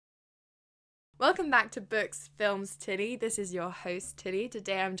Welcome back to Books, Films, Tilly. This is your host, Tilly.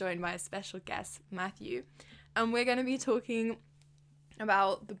 Today I'm joined by a special guest, Matthieu. And we're going to be talking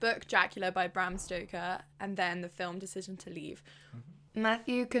about the book Dracula by Bram Stoker and then the film Decision to Leave. Mm-hmm.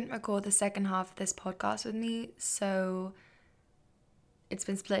 Matthieu couldn't record the second half of this podcast with me, so it's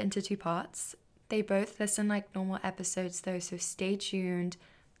been split into two parts. They both listen like normal episodes though, so stay tuned.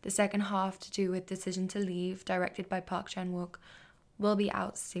 The second half, to do with Decision to Leave, directed by Park Chan-wook, will be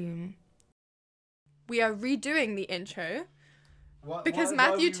out soon. We are redoing the intro because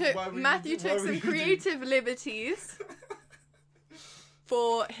Matthieu took some creative liberties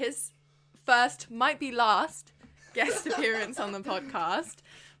for his first, might be last, guest appearance on the podcast.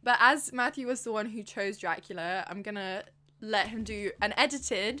 But as Matthieu was the one who chose Dracula, I'm going to let him do an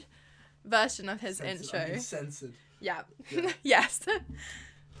edited version of his intro. I mean, censored. Yeah. Yes.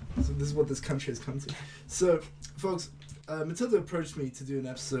 So this is what this country has come to. So, folks, Matilda approached me to do an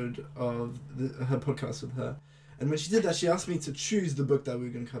episode of her podcast with her. And when she did that, she asked me to choose the book that we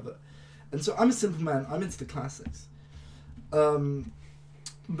were going to cover. And so I'm a simple man. I'm into the classics.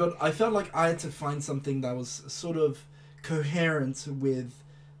 But I felt like I had to find something that was sort of coherent with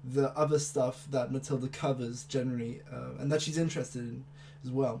the other stuff that Matilda covers generally, and that she's interested in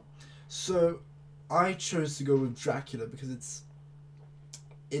as well. So I chose to go with Dracula because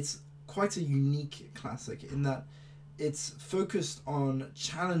it's quite a unique classic in that it's focused on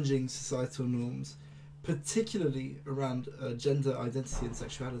challenging societal norms, particularly around gender identity and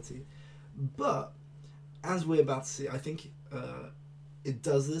sexuality. But as we're about to see, I think it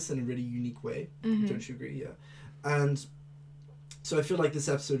does this in a really unique way. Mm-hmm. Don't you agree? Yeah. And so I feel like this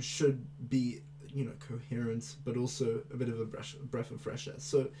episode should be, coherent, but also a bit of a breath of fresh air.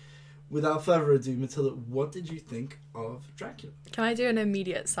 So without further ado, Matilda, what did you think of Dracula? Can I do an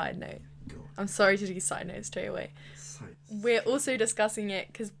immediate side note? Go on. I'm sorry to do side notes straight away. We're also discussing it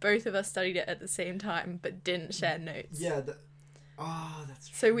because both of us studied it at the same time but didn't share notes. Yeah. That's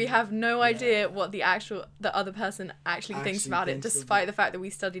true. So we have no idea what the other person actually thinks about it, despite the fact that we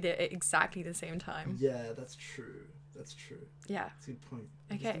studied it at exactly the same time. Yeah, that's true. Yeah. That's a good point.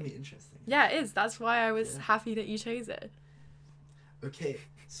 Okay. It's going to be interesting. Yeah, it is. That's why I was happy that you chose it. Okay,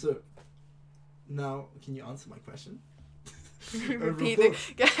 so now can you answer my question? Repeat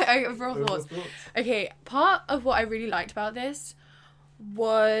the overall thoughts. Okay, part of what I really liked about this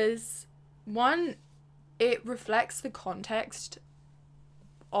was, one, it reflects the context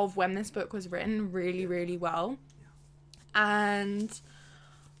of when this book was written really, really well. Yeah. And,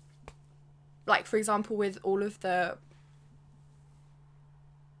 like, for example, with all of the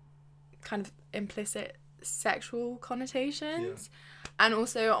kind of implicit sexual connotations and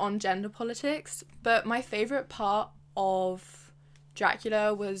also on gender politics. But my favourite part of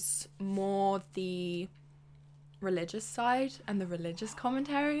Dracula was more the religious side and the religious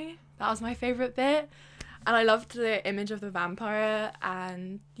commentary. That was my favourite bit. And I loved the image of the vampire.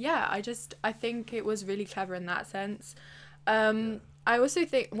 And yeah, I think it was really clever in that sense. I also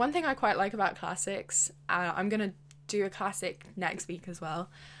think one thing I quite like about classics, I'm going to do a classic next week as well,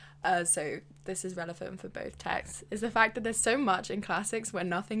 so this is relevant for both texts, is the fact that there's so much in classics where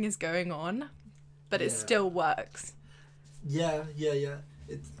nothing is going on, but it still works. Yeah.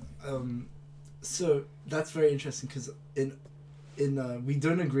 So that's very interesting because in we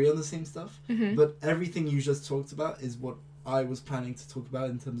don't agree on the same stuff, mm-hmm. but everything you just talked about is what I was planning to talk about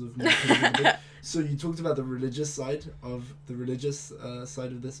in terms of my opinion of it. So you talked about the religious side of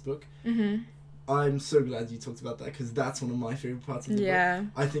this book. Mm-hmm. I'm so glad you talked about that because that's one of my favorite parts of the book.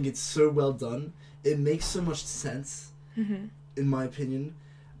 I think it's so well done. It makes so much sense, mm-hmm. in my opinion.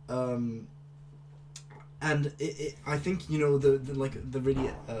 And I think, the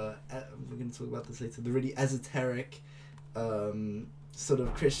really, we're going to talk about this later, the really esoteric sort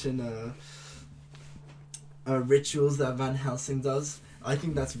of Christian rituals that Van Helsing does. I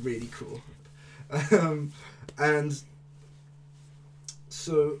think that's really cool. And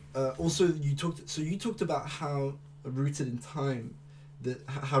so also you talked about how rooted in time,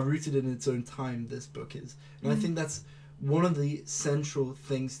 how rooted in its own time this book is, and I think that's one of the central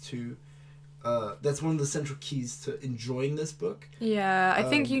things to. That's one of the central keys to enjoying this book. Yeah, I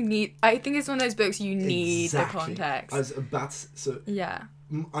think it's one of those books you need the context. I was about to,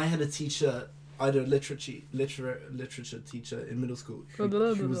 I had a teacher. I had a literature teacher in middle school who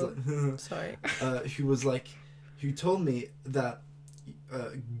was like, sorry, who told me that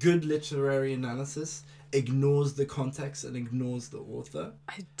good literary analysis ignores the context and ignores the author.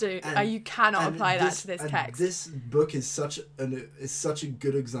 I do. You cannot apply that to this text. This book is such a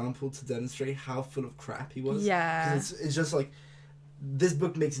good example to demonstrate how full of crap he was. Yeah. It's just like, this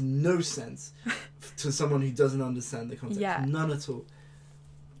book makes no sense to someone who doesn't understand the context. Yeah. None at all.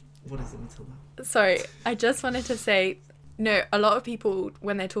 What is it, Matilda? Sorry, I just wanted to say, no, a lot of people,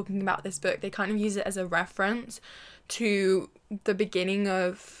 when they're talking about this book, they kind of use it as a reference to the beginning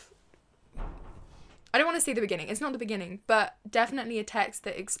of... I don't want to say the beginning. It's not the beginning, but definitely a text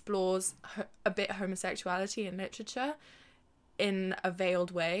that explores a bit homosexuality in literature in a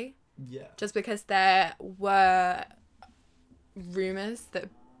veiled way. Yeah. Just because there were rumours that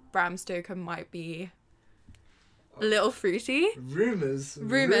Bram Stoker might be a little fruity. Rumours?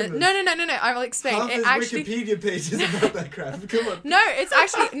 No. I will explain. Half his Wikipedia pages about that crap. Come on. No, it's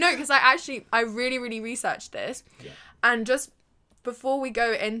actually... No, because I really, really researched this. Yeah. And just before we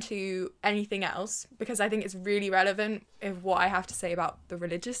go into anything else, because I think it's really relevant of what I have to say about the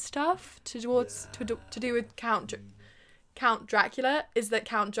religious stuff to do with Count Dracula, is that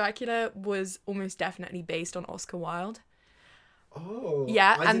Count Dracula was almost definitely based on Oscar Wilde. Oh,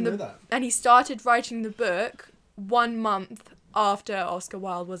 yeah, I didn't know that. And he started writing the book 1 month after Oscar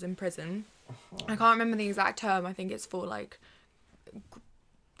Wilde was in prison. Uh-huh. I can't remember the exact term. I think it's for like...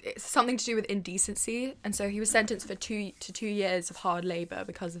 It's something to do with indecency, and so he was sentenced for 2 years of hard labour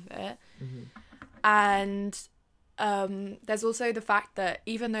because of it. Mm-hmm. And there's also the fact that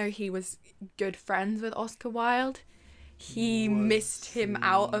even though he was good friends with Oscar Wilde, he missed him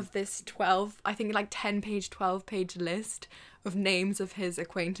out of this 12-page list of names of his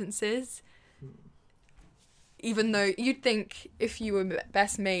acquaintances. Even though you'd think if you were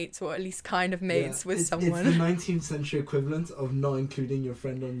best mates, or at least kind of mates with someone... It's the 19th century equivalent of not including your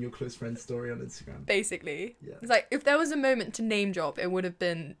friend on your close friend story on Instagram. Basically. Yeah. It's like, if there was a moment to name drop, it would have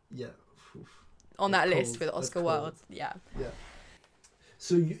been on that list with Oscar Wilde. Yeah. Yeah.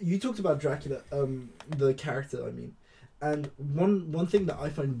 So you talked about Dracula, the character, I mean. And one thing that I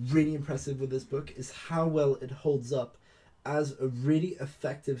find really impressive with this book is how well it holds up as a really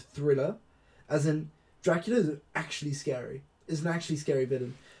effective thriller. As in... Dracula is actually scary. Is an actually scary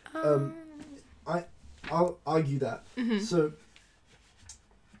villain. I'll argue that. Mm-hmm. So,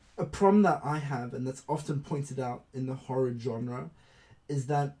 a problem that I have, and that's often pointed out in the horror genre, is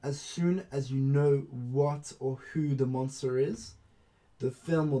that as soon as you know what or who the monster is, the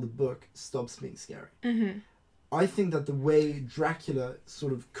film or the book stops being scary. Mm-hmm. I think that the way Dracula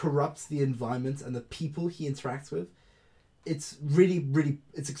sort of corrupts the environment and the people he interacts with, it's really,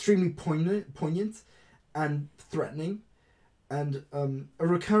 it's extremely poignant and threatening, and a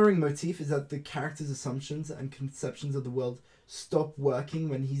recurring motif is that the character's assumptions and conceptions of the world stop working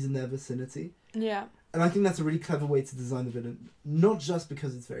when he's in their vicinity. Yeah. And I think that's a really clever way to design the villain, not just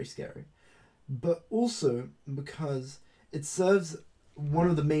because it's very scary, but also because it serves one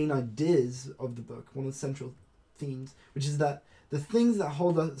of the main ideas of the book, one of the central themes, which is that the things that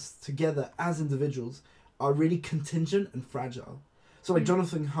hold us together as individuals are really contingent and fragile. So like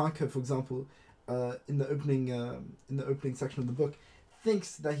Jonathan Harker, for example, in the opening section of the book,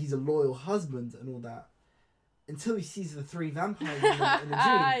 thinks that he's a loyal husband and all that, until he sees the 3 vampires in a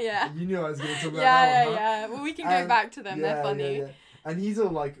dream. Yeah. You knew I was going to talk about that. Huh? Yeah. Well, we can go back to them. Yeah, they're funny. Yeah. And he's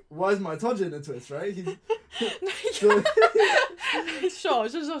all like, "Why is my Todger in a twist?" Right? He's sure.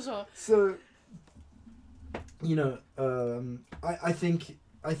 So, you know, I think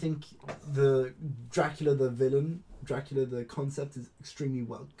the Dracula, the villain, Dracula, the concept is extremely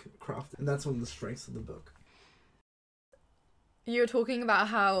well crafted, and that's one of the strengths of the book. You were talking about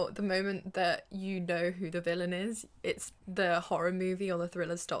how the moment that you know who the villain is, it's the horror movie or the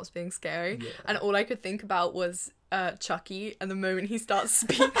thriller stops being scary. Yeah. And all I could think about was Chucky, and the moment he starts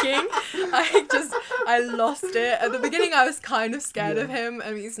speaking, I lost it. At the beginning, I was kind of scared of him.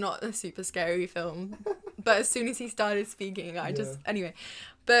 I mean, it's not a super scary film, but as soon as he started speaking, anyway.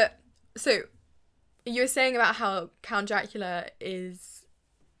 But, so... You were saying about how Count Dracula is,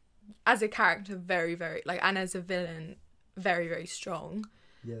 as a character, very, very, and as a villain, very, very strong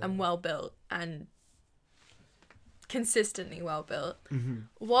and well-built and consistently well-built. Mm-hmm.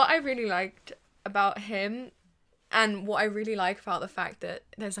 What I really liked about him, and what I really like about the fact that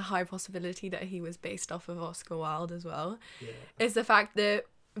there's a high possibility that he was based off of Oscar Wilde as well, is the fact that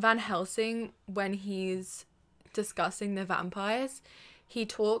Van Helsing, when he's discussing the vampires, he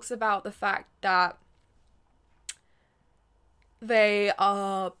talks about the fact that they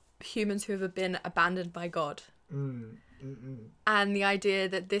are humans who have been abandoned by God. And the idea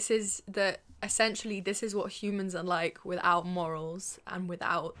that essentially this is what humans are like without morals and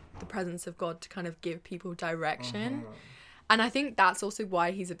without the presence of God to kind of give people direction. Uh-huh. And I think that's also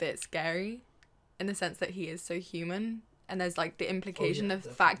why he's a bit scary, in the sense that he is so human. And there's the implication of the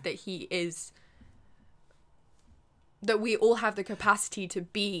fact that he is... that we all have the capacity to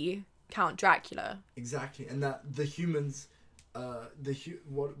be Count Dracula. Exactly. And that the humans...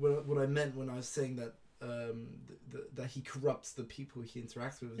 what I meant when I was saying that that he corrupts the people he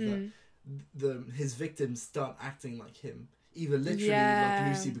interacts with. Is that his victims start acting like him. Either literally like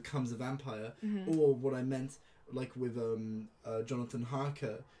Lucy becomes a vampire, or what I meant like with Jonathan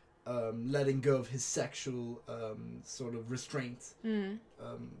Harker, letting go of his sexual sort of restraint.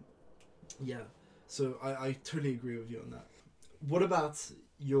 So I totally agree with you on that. What about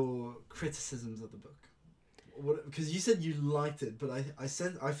your criticisms of the book? Because you said you liked it, but I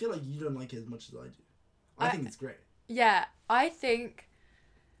feel like you don't like it as much as I do. I think it's great. Yeah, I think...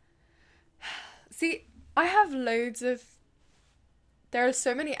 See, I have loads of... There are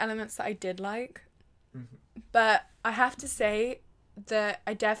so many elements that I did like, but I have to say that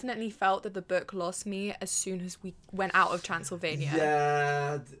I definitely felt that the book lost me as soon as we went out of Transylvania.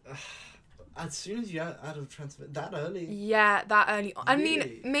 Yeah, as soon as you out of Transylvania, that early? Yeah, that early. I Really?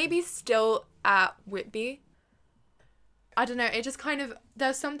 mean, maybe still at Whitby. I don't know, it just kind of...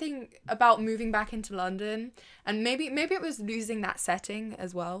 There's something about moving back into London, and maybe it was losing that setting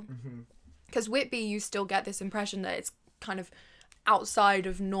as well. Because Whitby, you still get this impression that it's kind of outside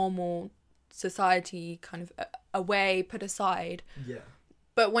of normal society, kind of away, put aside. Yeah.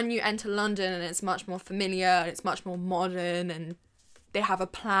 But when you enter London and it's much more familiar and it's much more modern and they have a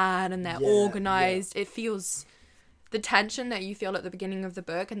plan and they're organised, it feels... The tension that you feel at the beginning of the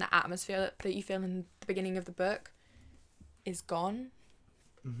book and the atmosphere that you feel in the beginning of the book is gone.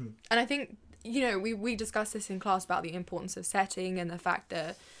 And I think, you know, we discussed this in class about the importance of setting and the fact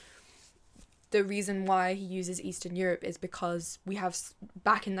that the reason why he uses Eastern Europe is because we have,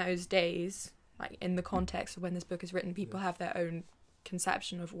 back in those days, like in the context of when this book is written, people have their own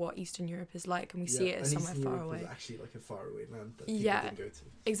conception of what Eastern Europe is like, and we see it as somewhere Eastern far Europe away. was actually like a faraway land that people didn't go to.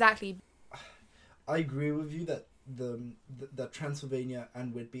 Exactly. I agree with you that that Transylvania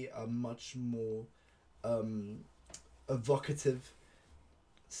and Whitby are much more evocative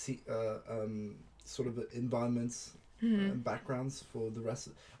sort of environments and backgrounds for the rest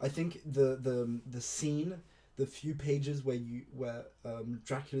of... I think the scene, the few pages where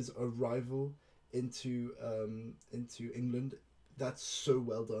Dracula's arrival into England, that's so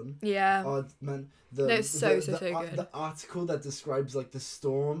well done. Yeah. Oh man, It's so good. The article that describes like the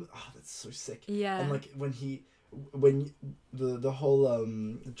storm, that's so sick. Yeah. And like when the whole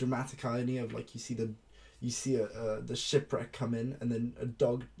dramatic irony of like you see the shipwreck come in and then a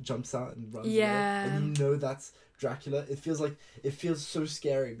dog jumps out and runs away, and you know that's Dracula. It feels so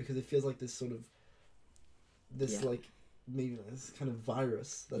scary because it feels like this sort of like maybe this kind of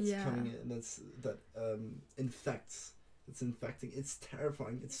virus that's coming in that infects. It's infecting. It's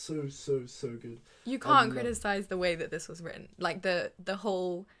terrifying. It's so good. You can't criticize the way that this was written. Like the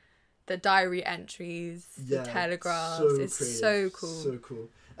diary entries, the telegraphs. It's creative, so cool. So cool.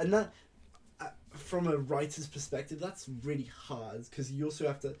 And that, from a writer's perspective, that's really hard because you also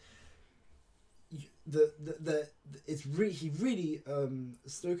have to.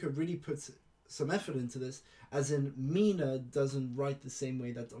 Stoker really puts some effort into this. As in, Mina doesn't write the same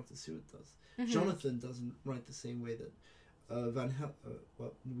way that Dr. Seward does. Jonathan doesn't write the same way that Van Helsing.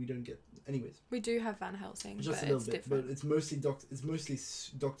 Well, we don't get. Anyways, we do have Van Helsing, just but a little it's bit. different. But it's mostly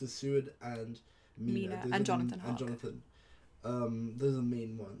Dr. Seward and Mina and Jonathan Hark. Those are the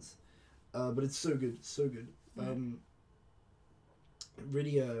main ones. But it's so good, so good.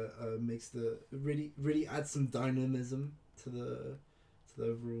 Really makes really adds some dynamism to the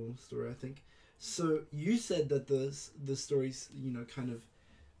overall story, I think. So you said that the story's, you know, kind of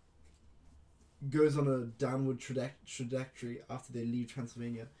goes on a downward trajectory after they leave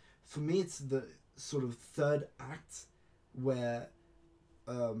Transylvania. For me, it's the sort of third act where,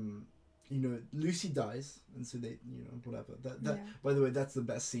 you know, Lucy dies, and so they, you know, whatever. By the way, that's the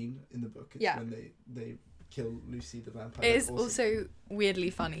best scene in the book. It's when they kill Lucy the vampire. It is also weirdly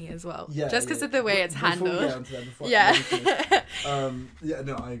funny as well. Yeah, just because of the way it's handled. Before we get onto that,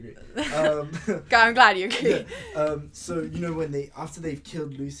 no, I agree. I'm glad you agree. So, you know, when after they've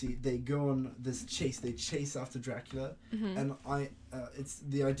killed Lucy, they go on this chase. They chase after Dracula, and it's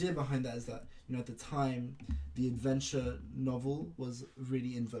the idea behind that is that, you know, at the time, the adventure novel was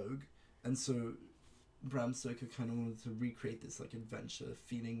really in vogue, and so Bram Stoker kind of wanted to recreate this like adventure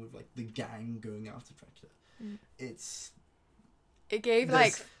feeling with like the gang going after Dracula. It gave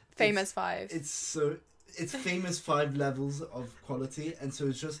like famous five. It's famous 5 levels of quality, and so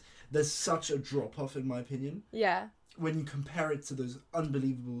it's just there's such a drop off in my opinion. Yeah. When you compare it to those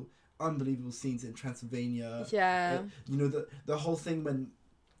unbelievable scenes in Transylvania. Yeah. You know, the whole thing when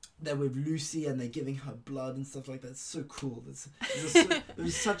they're with Lucy and they're giving her blood and stuff like that. It's so cool. Those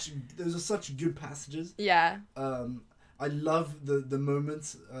are such good passages. Yeah. I love the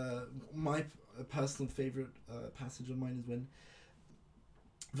moments. My personal favorite passage of mine is when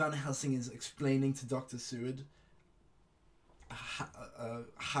Van Helsing is explaining to Dr. Seward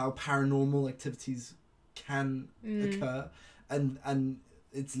how paranormal activities can occur, and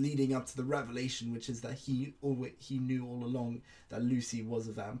it's leading up to the revelation, which is that he knew all along that Lucy was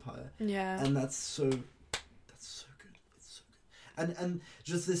a vampire. Yeah. And that's so good. It's so good. And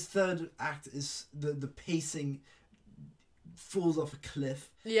just this third act is the pacing falls off a cliff.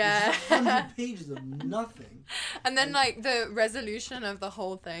 Yeah. It's 100 pages of nothing. And then like the resolution of the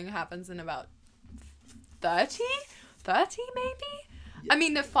whole thing happens in about 30 maybe. Yeah. I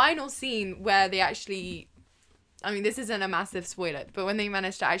mean, the final scene where they actually, I mean, this isn't a massive spoiler, but when they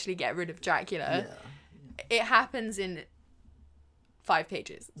manage to actually get rid of Dracula, it happens in 5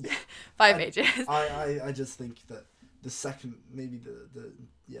 pages. Yeah. 5 pages. I just think that the second, maybe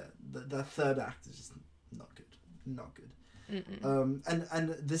the third act is just not good.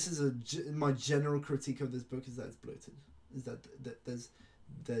 And this is my general critique of this book is that it's bloated. Is that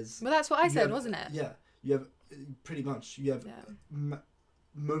there's. Well, that's what I said, wasn't it? Yeah, you have pretty much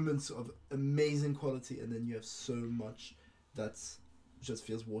moments of amazing quality, and then you have so much that's just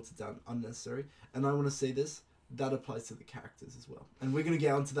feels watered down, unnecessary. And I want to say this, that applies to the characters as well, and we're gonna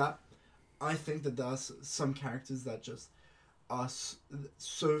get onto that. I think that there's some characters that just are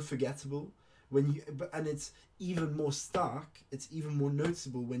so forgettable and it's even more stark, it's even more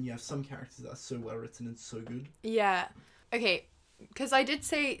noticeable when you have some characters that are so well written and so good. Yeah. Okay, because I did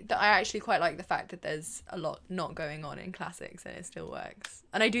say that I actually quite like the fact that there's a lot not going on in classics and it still works.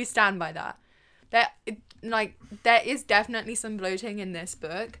 And I do stand by that. There is definitely some bloating in this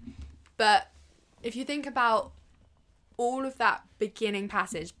book, but if you think about all of that beginning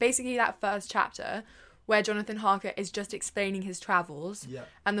passage, basically that first chapter, where Jonathan Harker is just explaining his travels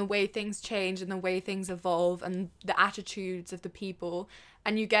and the way things change and the way things evolve and the attitudes of the people.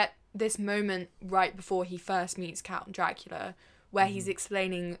 And you get this moment right before he first meets Count Dracula where he's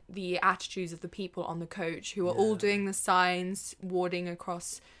explaining the attitudes of the people on the coach who are all doing the signs, warding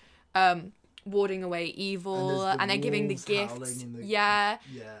away evil, and they're giving the gifts.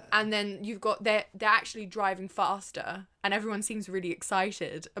 And then you've got they're actually driving faster, and everyone seems really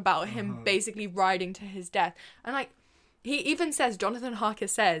excited about him basically riding to his death. And like he even says, Jonathan Harker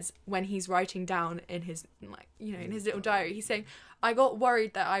says when he's writing down in his in his little diary, he's saying, I got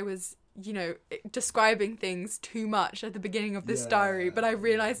worried that I was describing things too much at the beginning of this diary, but I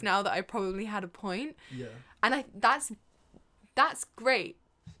realized now that I probably had a point. And that's great.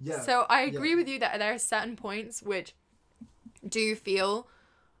 So I agree with you that there are certain points which do feel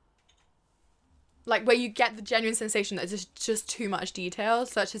like where you get the genuine sensation that there's just too much detail,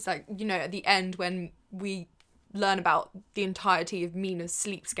 such as like, at the end when we learn about the entirety of Mina's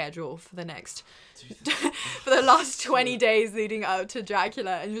sleep schedule for the next for the last 20 days leading up to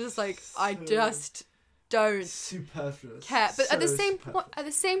Dracula, and you're just like, I just don't superfluous care. But at the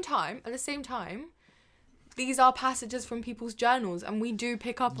same time these are passages from people's journals, and we do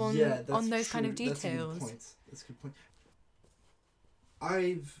pick up on those kind of details. That's a good point.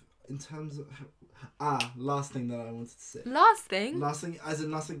 Last thing that I wanted to say. Last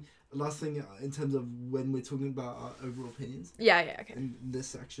thing in terms of when we're talking about our overall opinions. Okay. In this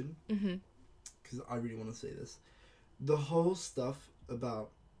section. Because I really want to say this. The whole stuff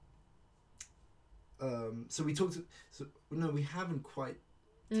about... we haven't quite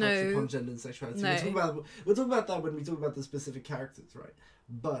touch upon gender and sexuality. No. We'll talk about that when we talk about the specific characters, right?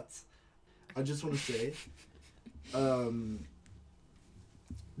 But I just want to say,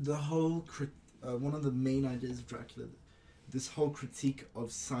 the whole one of the main ideas of Dracula, this whole critique of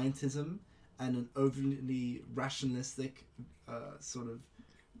scientism and an overly rationalistic sort of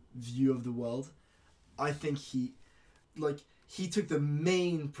view of the world. I think he took the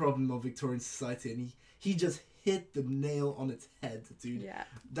main problem of Victorian society and he just hit the nail on its head, dude. Yeah.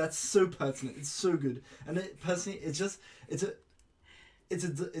 That's so pertinent. It's so good. And personally, it's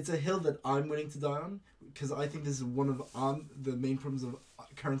a hill that I'm willing to die on, because I think this is one of the main problems of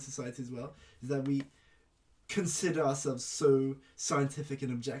current society as well, is that we consider ourselves so scientific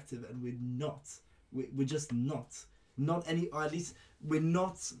and objective, and we're not. We're just not. Not any, or at least we're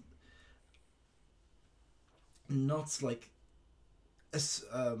not like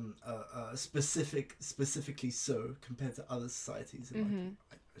specifically so compared to other societies,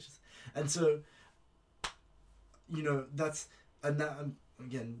 and so that's, and that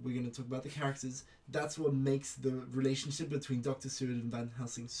again we're going to talk about the characters. That's what makes the relationship between Dr. Seward and Van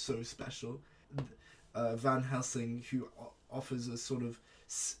Helsing so special. Van Helsing, who offers a sort of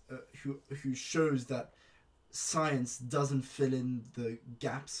who shows that science doesn't fill in the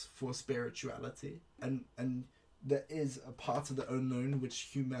gaps for spirituality, and there is a part of the unknown which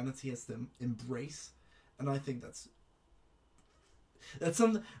humanity has to embrace, and I think that's That's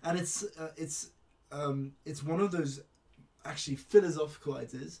something, and it's one of those actually philosophical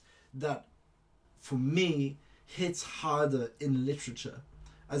ideas that, for me, hits harder in literature,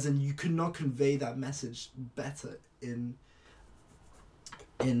 as in you could not convey that message better in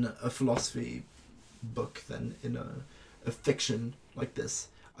a philosophy book than in a fiction like this.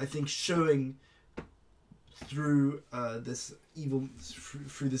 I think showing through this evil,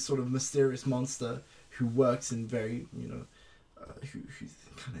 through this sort of mysterious monster who works in very, who's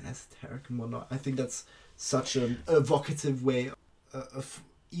kind of esoteric and whatnot. I think that's such an evocative way of,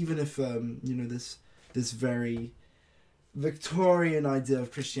 even if this very Victorian idea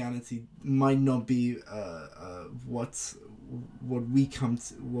of Christianity might not be what we come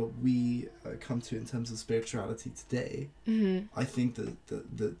to in terms of spirituality today. Mm-hmm. I think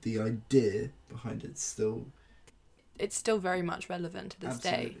that the idea behind it's still very much relevant to this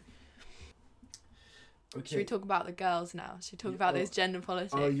absolutely. day. Okay. Should we talk about the girls now? Should we talk about those gender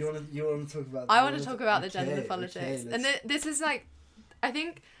politics? Oh, you want to talk about? I want to talk about the gender politics, and this is like, I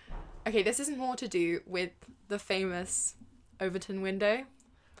think, okay, this is more to do with the famous Overton window.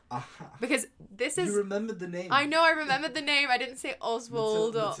 Because this is... You remembered the name. I know, I remembered the name. I didn't say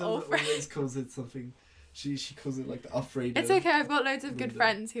Oswald or Alfred. Always calls it something. She calls it like the Alfredo. It's okay. I've got loads of good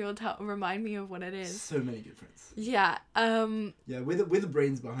friends who will remind me of what it is. So many good friends. Yeah. Yeah, we're the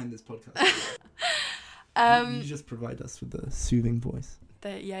brains behind this podcast. You just provide us with the soothing voice.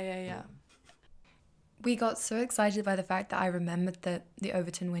 Yeah. We got so excited by the fact that I remembered that the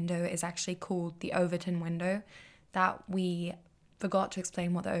Overton window is actually called the Overton window that we forgot to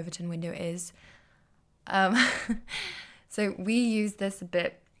explain what the Overton window is. So we use this a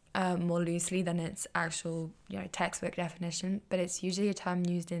bit more loosely than its actual textbook definition, but it's usually a term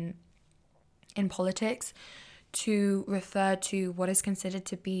used in politics to refer to what is considered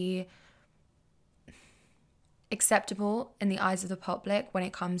to be acceptable in the eyes of the public when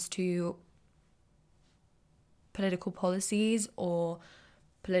it comes to political policies or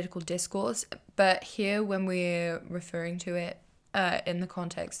political discourse. But here, when we're referring to it in the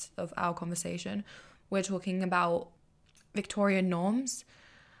context of our conversation, we're talking about Victorian norms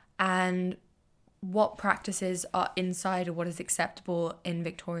and what practices are inside of what is acceptable in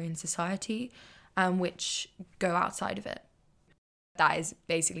Victorian society and which go outside of it. That is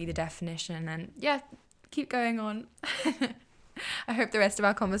basically the definition, and yeah, keep going on. I hope the rest of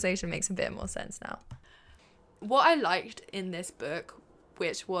our conversation makes a bit more sense now. What I liked in this book,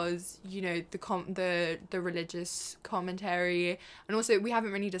 which was, the religious commentary, and also we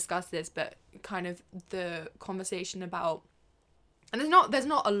haven't really discussed this, but kind of the conversation about, and there's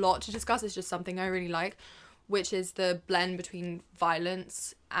not a lot to discuss, it's just something I really like, which is the blend between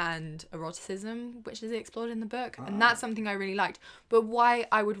violence and eroticism, which is explored in the book. And that's something I really liked. But why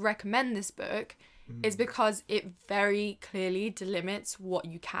I would recommend this book is because it very clearly delimits what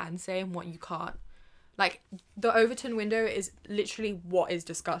you can say and what you can't. Like, the Overton window is literally what is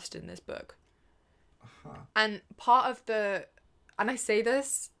discussed in this book. And part of and I say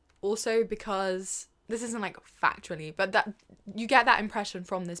this also because this isn't like factually, but that you get that impression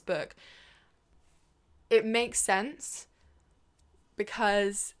from this book. It makes sense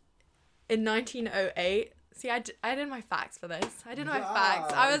because in 1908, see, I did my facts for this. I did my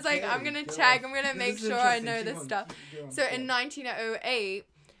facts. I was like, I'm going to check. I'm going to make sure I know this stuff. So in 1908,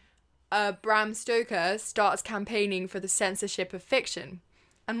 Bram Stoker starts campaigning for the censorship of fiction.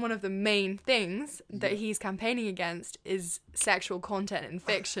 And one of the main things that he's campaigning against is sexual content in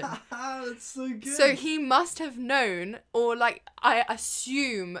fiction. That's so good. So he must have known, or like, I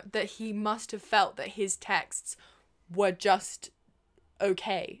assume that he must have felt that his texts were just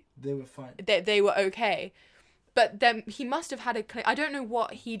okay. They were fine. They were okay. But then he must have had I don't know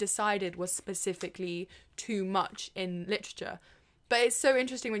what he decided was specifically too much in literature. But it's so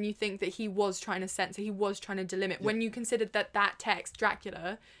interesting when you think that he was trying to censor, he was trying to delimit. Yeah. When you considered that text,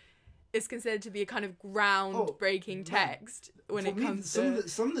 Dracula, is considered to be a kind of groundbreaking text when it comes to...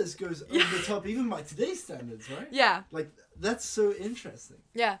 Some of this goes over the top, even by today's standards, right? Yeah. Like, that's so interesting.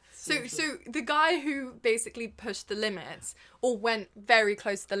 Yeah. So the guy who basically pushed the limits, or went very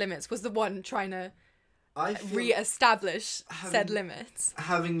close to the limits, was the one trying to re-establish said limits.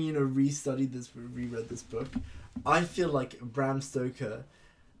 Having, reread this book, I feel like Bram Stoker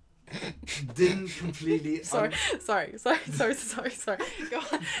didn't completely... Sorry. Go on. Sorry.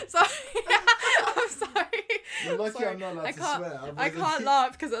 I'm sorry. You're lucky I'm not allowed to swear. I can't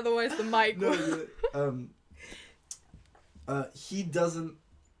laugh because otherwise the mic will... He doesn't...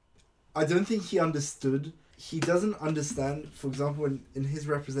 I don't think he understood. He doesn't understand, for example, in his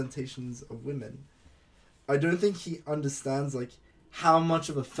representations of women, I don't think he understands, like, how much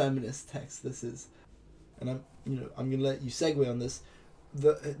of a feminist text this is. and I'm gonna let you segue on this.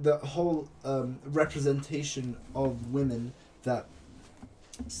 The whole representation of women that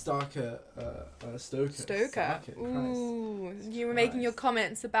Stoker. Ooh, you were making your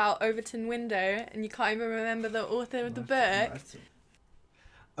comments about Overton Window, and you can't even remember the author of the book.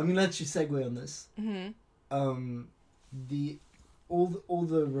 I'm gonna let you segue on this. Mm-hmm. All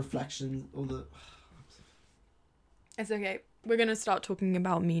the reflections, It's okay. We're gonna start talking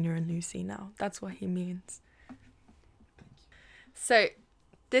about Mina and Lucy now. That's what he means. So,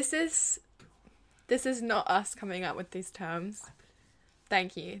 this is not us coming up with these terms.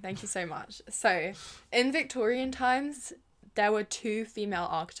 Thank you so much. So, in Victorian times, there were 2 female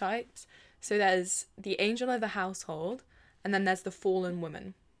archetypes. So there's the angel of the household, and then there's the fallen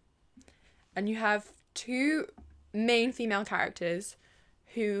woman. And you have 2 main female characters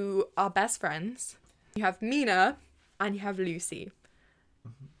who are best friends. You have Mina and you have Lucy.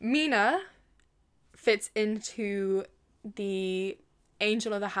 Mm-hmm. Mina fits into the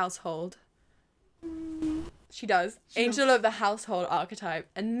angel of the household. She does. Angel of the household archetype.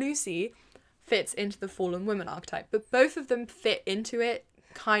 And Lucy fits into the fallen woman archetype. But both of them fit into it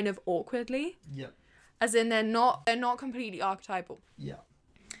kind of awkwardly. Yeah. As in they're not completely archetypal. Yeah.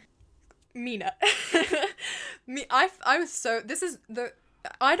 Mina.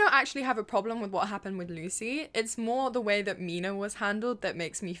 I don't actually have a problem with what happened with Lucy. It's more the way that Mina was handled that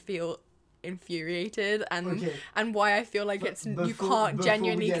makes me feel infuriated and why I feel like you can't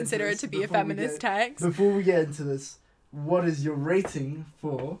genuinely consider it to be a feminist text. Before we get into this, what is your rating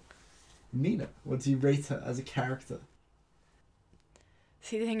for Mina? What do you rate her as a character?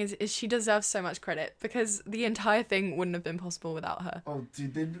 See, the thing is she deserves so much credit because the entire thing wouldn't have been possible without her. Oh,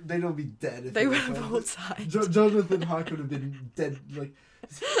 dude, they'd all be dead. If they would have all died. Jonathan Harker would have been dead, like...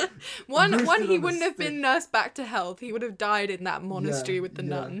 one, he wouldn't have been nursed back to health. He would have died in that monastery with the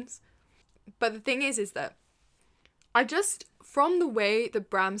nuns. But the thing is that from the way that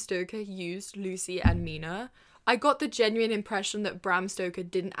Bram Stoker used Lucy and Mina, I got the genuine impression that Bram Stoker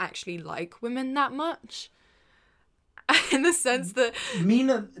didn't actually like women that much. In the sense that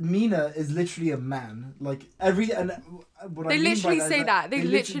Mina is literally a man. Like they literally say that. They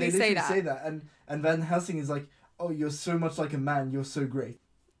literally say that. And Van Helsing is like, "Oh, you're so much like a man. You're so great."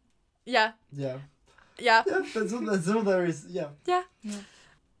 Yeah. Yeah. Yeah. Yeah. That's all there is. Yeah. Yeah. Yeah.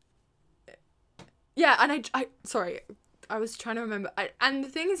 Yeah, and I was trying to remember. And the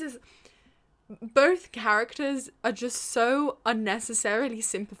thing is both characters are just so unnecessarily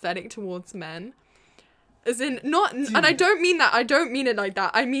sympathetic towards men. As in, not... Dude. And I don't mean it like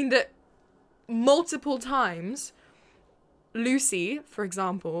that. I mean that multiple times, Lucy, for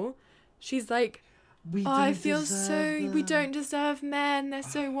example, she's like, we don't deserve men. They're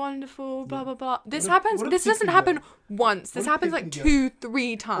so wonderful, blah, blah, blah. This doesn't happen once. This happens like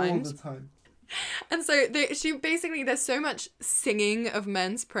 2-3 times. All the time. And so there's so much singing of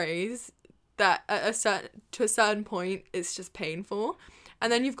men's praise that to a certain point it's just painful.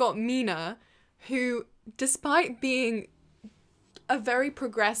 And then you've got Mina, who, despite being a very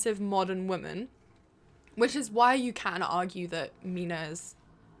progressive modern woman, which is why you can argue that Mina is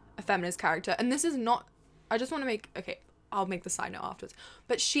a feminist character, and this is not, I just want to I'll make the side note afterwards,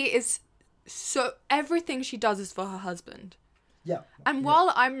 but she is so, everything she does is for her husband. Yeah. And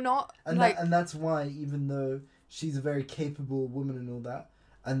while I'm not and that's why, even though she's a very capable woman and all that,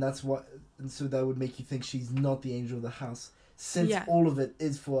 and so that would make you think she's not the angel of the house. Since all of it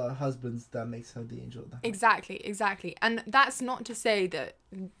is for her husbands, that makes her the angel of the house. Exactly. And that's not to say that,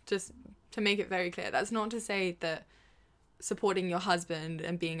 just to make it very clear, that's not to say that supporting your husband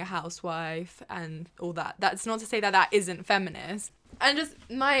and being a housewife and all that, that's not to say that isn't feminist. And just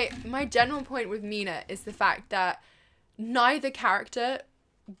my general point with Mina is the fact that neither character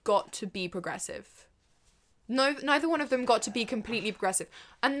got to be progressive. No, neither one of them got to be completely progressive.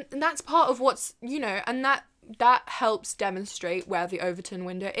 And that's part of what's, and that helps demonstrate where the Overton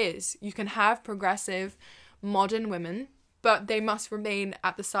window is. You can have progressive, modern women, but they must remain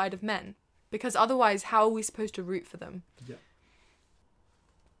at the side of men. Because otherwise, how are we supposed to root for them? Yeah.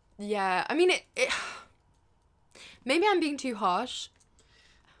 Yeah, I mean, it maybe I'm being too harsh.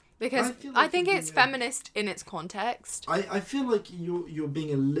 Because I think it's feminist in its context. I feel like you're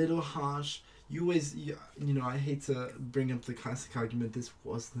being a little harsh. You always, I hate to bring up the classic argument, this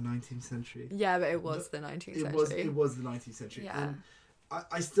was the 19th century. Yeah, but it was the 19th century. It was the 19th century. Yeah. And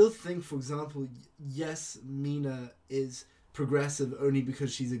I still think, for example, yes, Mina is progressive only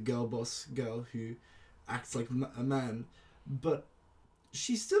because she's a girl boss girl who acts like a man, but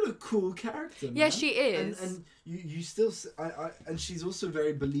she's still a cool character, man. Yeah, she is. And you still... and she's also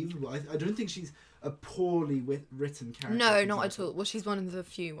very believable. I don't think she's a poorly written character. No, not at all. Well, she's one of the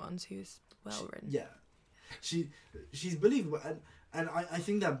few ones who's well written. Yeah. she's believable, and I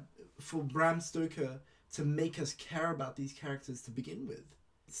think that for Bram Stoker to make us care about these characters to begin with,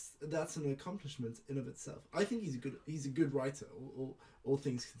 that's an accomplishment in of itself. I think he's a good writer, all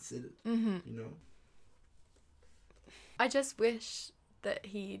things considered. Mm-hmm. You know. I just wish that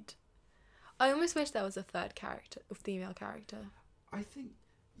I almost wish there was a third female character. I think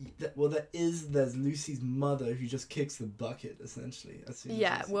there's Lucy's mother who just kicks the bucket essentially.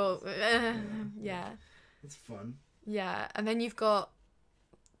 Yeah. Yeah. It's fun. Yeah, and then you've got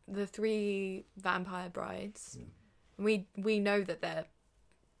the 3 vampire brides. Yeah. We know that they're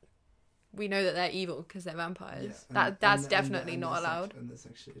evil because they're vampires. Yeah, that's definitely not allowed. And they're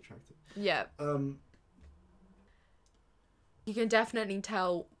sexually attractive. Yeah. You can definitely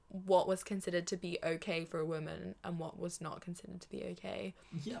tell what was considered to be okay for a woman and what was not considered to be okay.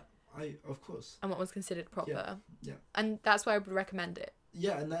 Yeah, of course. And what was considered proper. Yeah. And that's why I would recommend it.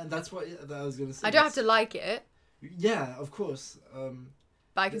 Yeah, and that's what I was going to say. I don't have to like it. Yeah, of course.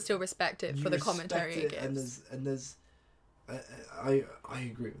 But I can still respect it for the commentary it gives. And there's I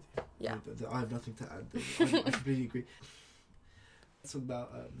agree with you. Yeah. I have nothing to add. I completely agree. Let's talk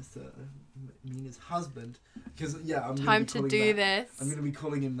about Mr. Mina's husband, because I'm going to be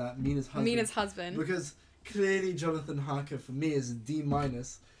calling him that, Mina's husband. Mina's husband. Because clearly Jonathan Harker for me is a D-.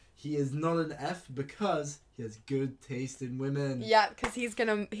 He is not an F because he has good taste in women. Yeah, because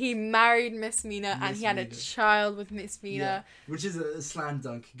he married Miss Mina and he had a child with Miss Mina. Yeah, which is a slam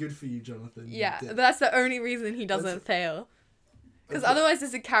dunk. Good for you, Jonathan. Yeah, that's the only reason he doesn't fail. Because otherwise,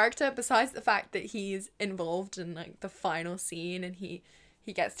 as a character, besides the fact that he's involved in like the final scene and he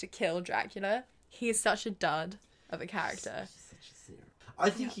gets to kill Dracula, he is such a dud of a character. Such a zero. I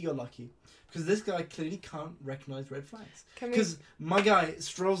think he got lucky. Because this guy clearly can't recognise red flags. Because my guy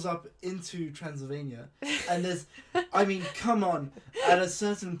strolls up into Transylvania and there's... I mean, come on. At a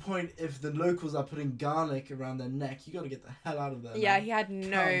certain point, if the locals are putting garlic around their neck, you got to get the hell out of there. Yeah, man. he had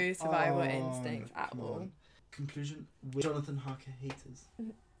no survival instincts at all. Conclusion, Jonathan Harker haters.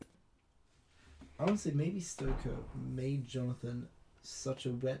 I want to say maybe Stoker made Jonathan such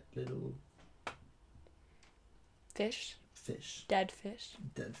a wet little... Fish. Dead fish.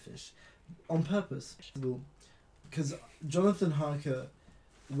 On purpose. Because Jonathan Harker,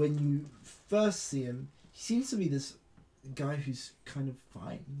 when you first see him, he seems to be this guy who's kind of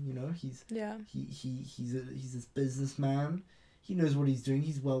fine, you know? He's this businessman. He knows what he's doing.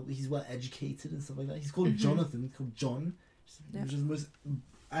 He's well educated and stuff like that. He's called Jonathan. He's called John, which is the most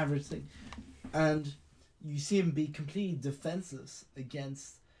average thing. And you see him be completely defenseless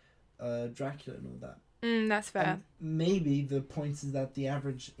against Dracula and all that. That's fair. And maybe the point is that the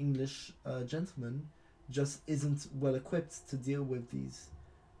average English gentleman just isn't well equipped to deal with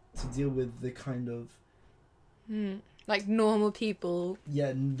the kind of like normal people.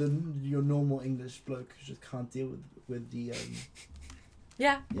 Yeah, your normal English bloke who just can't deal with the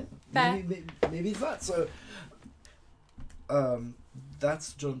yeah. Fair. Maybe it's that. So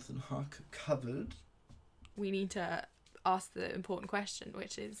that's Jonathan Harker covered. We need to ask the important question,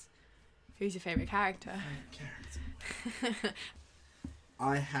 which is, who's your favourite character?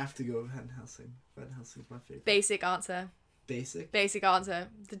 I have to go with Van Helsing. Van Helsing's my favourite. Basic answer. Basic answer.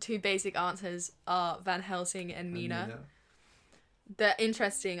 The 2 basic answers are Van Helsing and Mina. The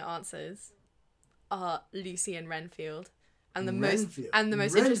interesting answers are Lucy and Renfield. And the most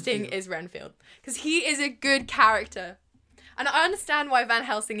interesting is Renfield. Because he is a good character. And I understand why Van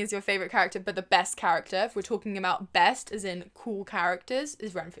Helsing is your favourite character, but the best character, if we're talking about best as in cool characters,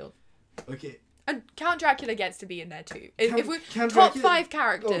 is Renfield. Okay. And Count Dracula gets to be in there too. If we top 5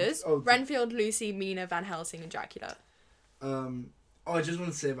 characters, Renfield, Lucy, Mina, Van Helsing, and Dracula. I just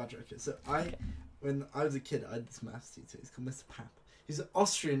want to say about Dracula. So when I was a kid, I had this maths teacher. He's called Mr. Pap. He's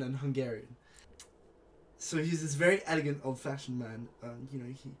Austrian and Hungarian. So he's this very elegant, old-fashioned man.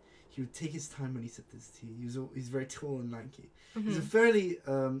 He would take his time when he sipped his tea. He's very tall and lanky. Mm-hmm. He's a fairly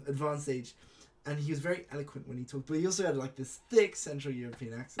advanced age. And he was very eloquent when he talked, but he also had like this thick Central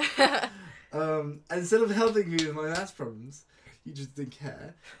European accent. And instead of helping me with my maths problems, he just didn't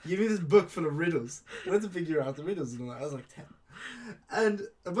care. He gave me this book full of riddles. I had to figure out the riddles and all that. I was like 10. And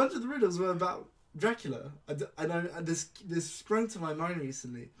a bunch of the riddles were about Dracula. This sprung to my mind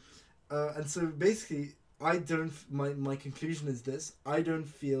recently. And so basically, my conclusion is this. I don't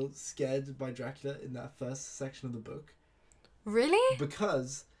feel scared by Dracula in that first section of the book. Really?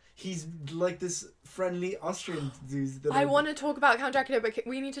 Because... he's like this friendly Austrian dude. I want to talk about Count Dracula, but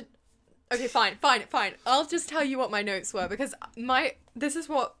we need to... Okay, fine. I'll just tell you what my notes were, because this is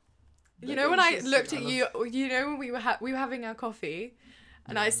what... You know when I looked at you, you know when we were having our coffee,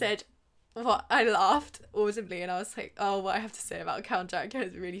 and I said, I laughed audibly, and I was like, oh, what I have to say about Count Dracula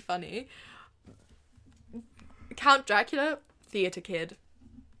is really funny. Count Dracula, theatre kid.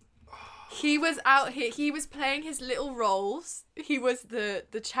 He was out here. He was playing his little roles. He was the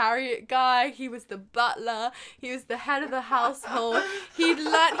chariot guy. He was the butler. He was the head of the household.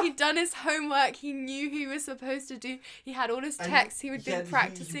 He'd done his homework. He knew he was supposed to do. He had all his texts he would been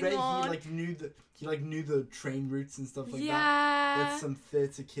practicing on. He knew the train routes and stuff like that. Yeah. That's some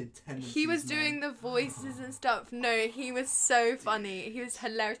theatre kid tendencies. He was doing the voices and stuff. No, he was so funny. He was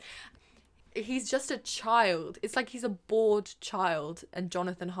hilarious. He's just a child. It's like he's a bored child, and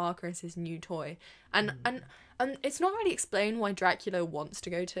Jonathan Harker is his new toy. And it's not really explained why Dracula wants to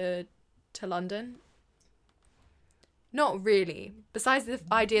go to London. Not really. Besides the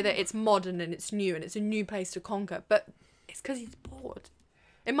idea that it's modern and it's new and it's a new place to conquer, but it's because he's bored.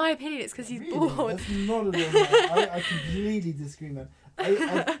 In my opinion, it's because he's bored. That's not at all. I completely disagree, man.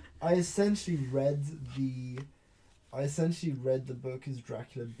 I essentially read the book as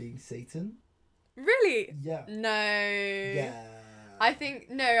Dracula being Satan. Really? Yeah. No. Yeah. I think,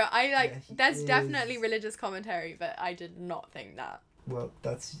 no, there's definitely religious commentary, but I did not think that. Well,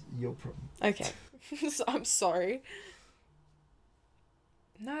 that's your problem. Okay. So I'm sorry.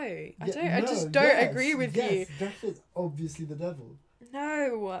 No, I just don't agree with you. Dracula's obviously the devil.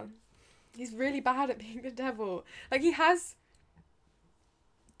 No. He's really bad at being the devil. Like, he has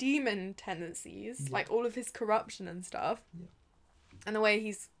demon tendencies, like all of his corruption and stuff. Yeah. And the way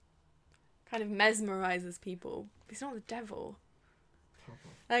he's kind of mesmerizes people. He's not the devil.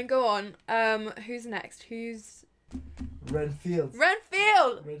 Then go on. Who's next? Who's... Renfield.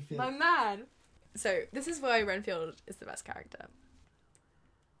 Renfield! My man! So, this is why Renfield is the best character.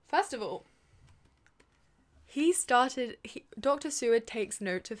 First of all, Dr. Seward takes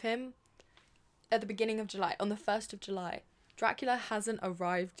note of him at the beginning of July, on the 1st of July. Dracula hasn't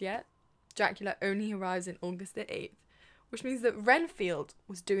arrived yet. Dracula only arrives in August the 8th, which means that Renfield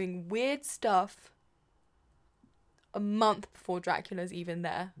was doing weird stuff a month before Dracula's even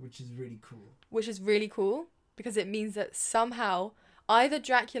there. Which is really cool. Because it means that somehow either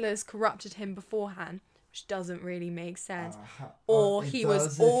Dracula's corrupted him beforehand, which doesn't really make sense, or he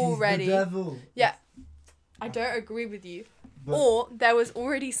was already... He's the devil. Yeah. I don't agree with you. But... Or there was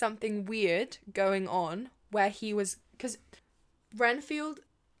already something weird going on where he was... Because Renfield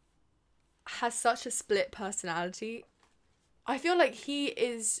has such a split personality. I feel like he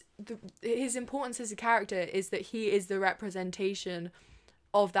is... his importance as a character is that he is the representation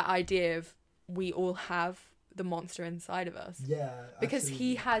of that idea of we all have the monster inside of us. Yeah. Because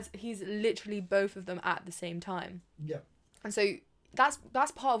he's literally both of them at the same time. Yeah. And so that's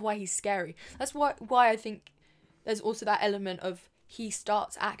part of why he's scary. That's why I think there's also that element of he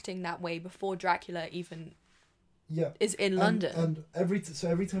starts acting that way before Dracula even is in London. And every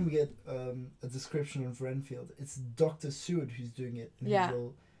time we get a description of Renfield, it's Dr. Seward who's doing it in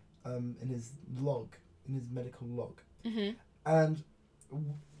his medical log. Mm-hmm. And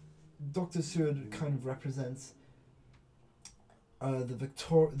Dr. Seward kind of represents the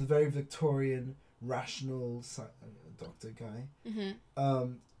very Victorian, rational doctor guy.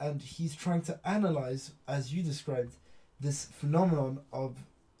 Mm-hmm. And he's trying to analyze, as you described, this phenomenon of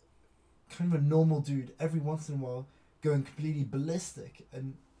kind of a normal dude every once in a while going completely ballistic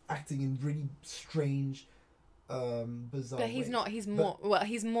and acting in really strange, bizarre But he's ways. not.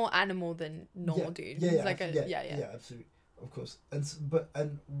 He's more animal than normal dude. Yeah, he's absolutely. Of course,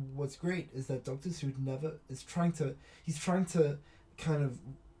 and what's great is that Dr. Seward he's trying to kind of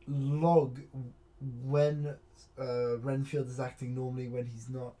log when Renfield is acting normally, when he's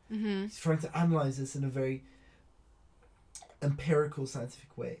not. Mm-hmm. He's trying to analyze this in a very empirical,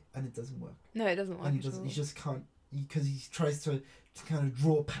 scientific way, and it doesn't work. No, it doesn't work. And he just can't, because he tries to kind of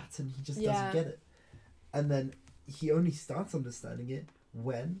draw a pattern. He just doesn't get it, and then he only starts understanding it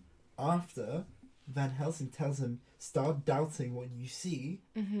after Van Helsing tells him, start doubting what you see,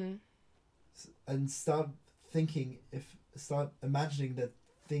 mm-hmm. and start imagining that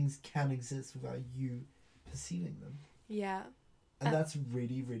things can exist without you perceiving them. Yeah. And that's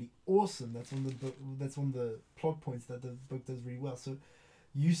really, really awesome. That's one of the plot points that the book does really well. So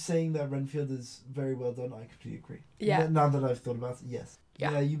you saying that Renfield is very well done, I completely agree. Yeah. Now that I've thought about it, yes.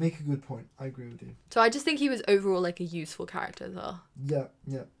 Yeah. You make a good point. I agree with you. So I just think he was overall like a useful character as well. Yeah.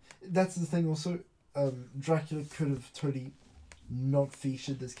 That's the thing also. Dracula could have totally not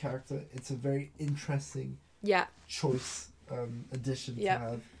featured this character. It's a very interesting choice addition to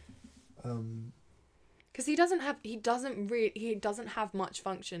have. Because he doesn't have much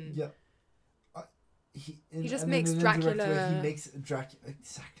function. Yeah. He just makes Dracula. He makes Dracula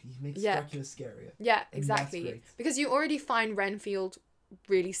Dracula scarier. Yeah, exactly. Because you already find Renfield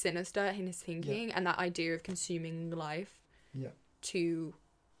really sinister in his thinking and that idea of consuming life. Yeah. To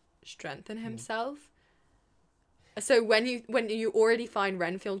strengthen himself. So when you already find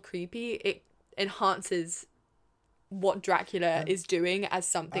Renfield creepy, it enhances what Dracula is doing as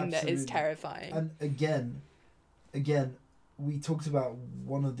something that is terrifying. And again, we talked about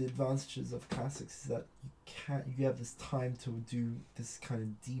one of the advantages of classics is that you have this time to do this kind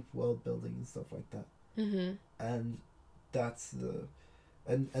of deep world building and stuff like that. Mm-hmm. And that's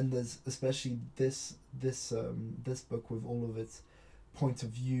and there's especially this book with all of its point of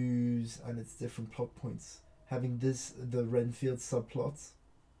views and its different plot points, having the Renfield subplots.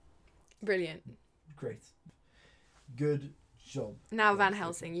 Brilliant. Great. Good job. Now Van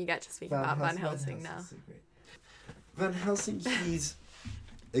Helsing, you get to speak about Van Helsing now. So great. Van Helsing, he's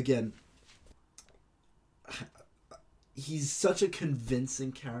again, he's such a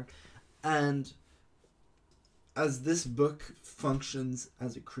convincing character, and as this book functions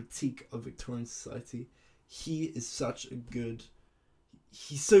as a critique of Victorian society, he is such a good.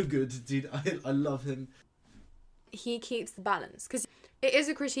 He's so good, dude. I love him. He keeps the balance because it is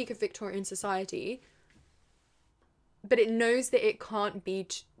a critique of Victorian society, but it knows that it can't be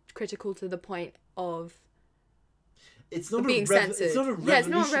critical to the point of. It's not being censored. It's not a revolutionary. Yeah, it's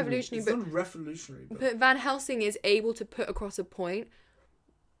not revolutionary. It's not a revolutionary book. But Van Helsing is able to put across a point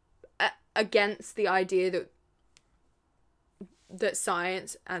against the idea that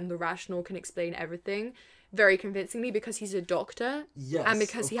science and the rational can explain everything very convincingly, because he's a doctor. Yes, and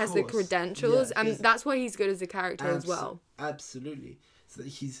because he has the credentials, yeah, and that's why he's good as a character as well. Absolutely. So that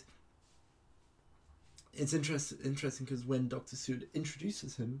he's. It's interesting because when Dr. Seward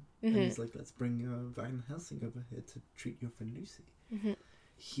introduces him, and he's like, let's bring Van Helsing over here to treat your friend Lucy. Mm-hmm.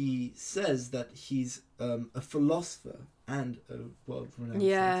 He says that he's a philosopher and a world-renowned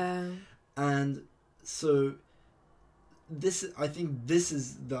scientist. And so I think this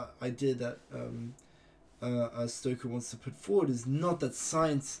is the idea that Stoker wants to put forward, is not that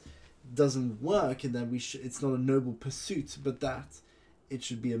science doesn't work and that it's not a noble pursuit, but that it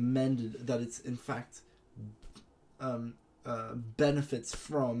should be amended, that it's in fact benefits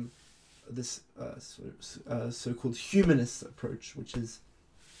from this so-called humanist approach, which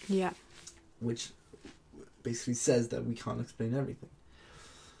basically says that we can't explain everything.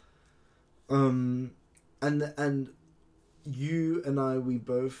 And you and I, we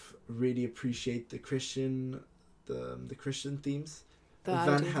both really appreciate the Christian themes.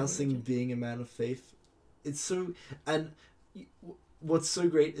 Van Helsing being a man of faith, it's so, and what's so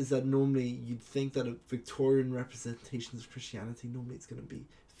great is that normally you'd think that a Victorian representation of Christianity, normally it's going to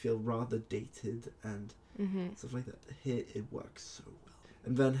feel rather dated and stuff like that. Here it works so well.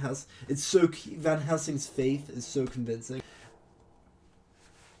 And Van Helsing's faith is so convincing.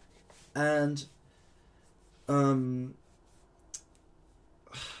 And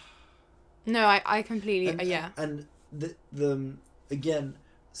no, I completely yeah. And the again,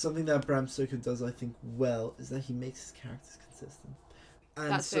 something that Bram Stoker does, I think, well, is that he makes his characters consistent.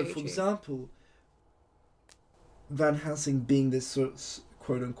 And that's so, for example, Van Helsing being this sort of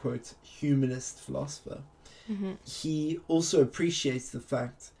quote-unquote humanist philosopher, he also appreciates the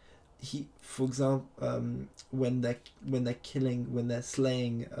fact, for example, when they're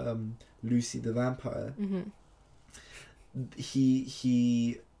slaying Lucy the vampire,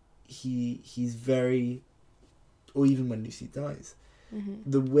 he's very, or even when Lucy dies,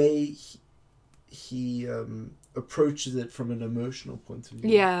 the way he approaches it from an emotional point of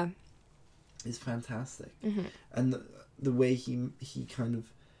view is fantastic. And the way he kind of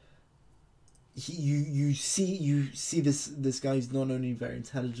you see this guy who's not only very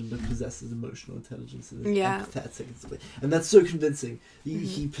intelligent but possesses emotional intelligence and is empathetic and stuff like, and that's so convincing.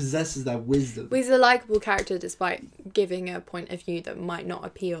 He possesses that wisdom. Well, he's a likable character despite giving a point of view that might not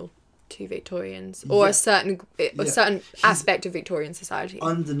appeal to Victorians or a certain aspect of Victorian society.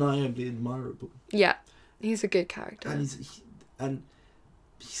 Undeniably admirable. Yeah, he's a good character, and he's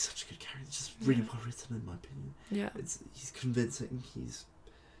such a good character. It's just really well written, in my opinion. Yeah, he's convincing.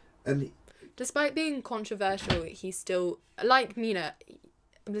 Despite being controversial, he's still, like Mina,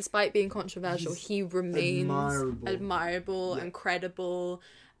 despite being controversial, he remains admirable and credible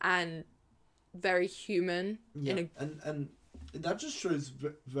and very human. Yeah, and that just shows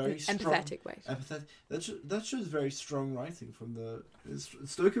very strong... empathetic way. That shows very strong writing from the...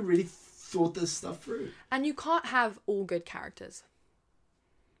 Stoker really thought this stuff through. And you can't have all good characters.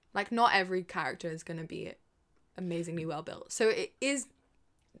 Like, not every character is going to be amazingly well built. So it is...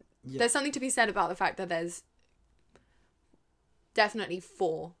 Yeah. There's something to be said about the fact that there's definitely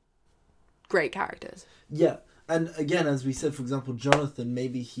 4 great characters. Yeah, and again, as we said, for example, Jonathan,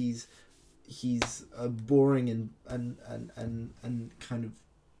 maybe he's boring and kind of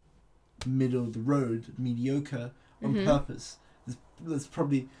middle of the road, mediocre on purpose. There's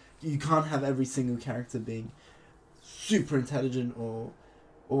probably, you can't have every single character being super intelligent or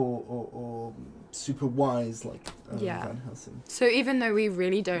super wise like Van Helsing. So even though we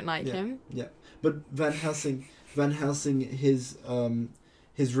really don't like him, but Van Helsing, his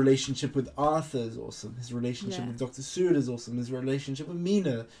relationship with Arthur is awesome. His relationship with Dr. Seward is awesome. His relationship with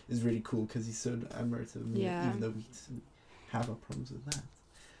Mina is really cool because he's so admirative of Mina, even though we have our problems with that.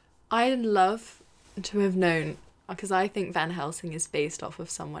 I'd love to have known, because I think Van Helsing is based off of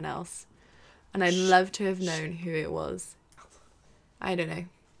someone else, and I'd love to have known who it was. I don't know.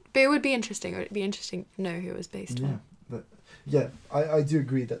 But it would be interesting. It would be interesting to know who it was based on. I do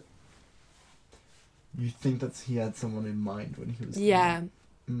agree that you think that he had someone in mind when he was... Yeah.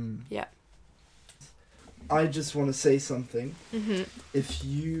 I just want to say something. Mm-hmm. If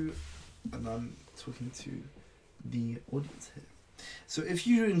you... And I'm talking to the audience here. So if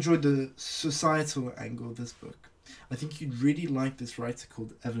you enjoyed the societal angle of this book, I think you'd really like this writer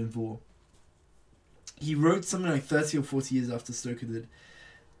called Evelyn Waugh. He wrote something like 30 or 40 years after Stoker did.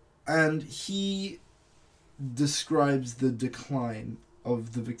 And he describes the decline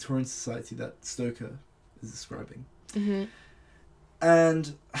of the Victorian society that Stoker is describing. Mm-hmm.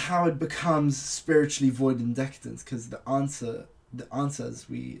 And how it becomes spiritually void and decadent, because the answer, as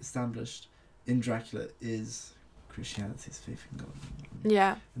we established in Dracula, is Christianity's faith in God.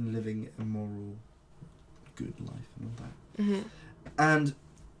 And living a moral, good life and all that. Mm-hmm. And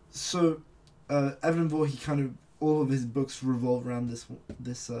so Evelyn Waugh, he kind of, all of his books revolve around this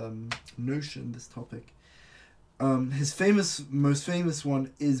notion, this topic. His most famous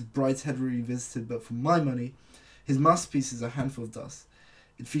one is Brideshead Revisited, but for my money, his masterpiece is A Handful of Dust.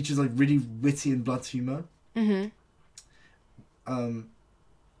 It features like really witty and blunt humor,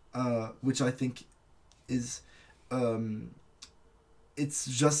 which I think is, it's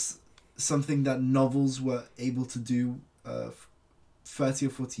just something that novels were able to do 30 or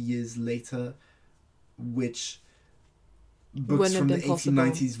 40 years later, which books from the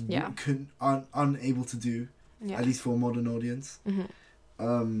 1890s aren't unable to do, at least for a modern audience.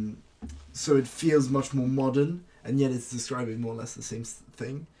 So it feels much more modern, and yet it's describing more or less the same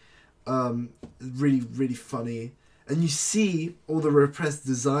thing. Really, really funny. And you see all the repressed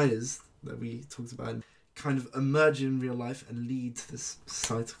desires that we talked about kind of emerge in real life and lead to this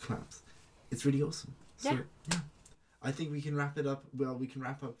societal collapse. It's really awesome. So, yeah. I think we can wrap it up. Well, we can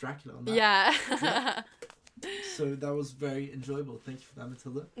wrap up Dracula on that. Yeah. So that was very enjoyable. Thank you for that,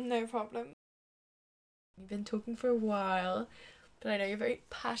 Matilda. No problem. We've been talking for a while, but I know you're very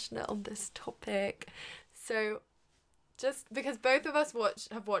passionate on this topic. So, just because both of us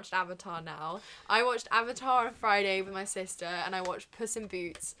have watched Avatar now. I watched Avatar on Friday with my sister, and I watched Puss in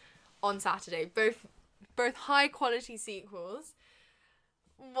Boots on Saturday. Both high quality sequels.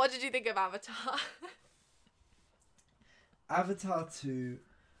 What did you think of Avatar? Avatar 2,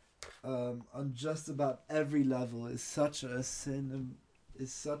 on just about every level, is such a cinematic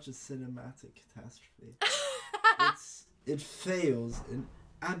catastrophe. It fails in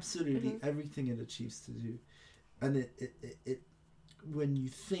absolutely everything it achieves to do, and it when you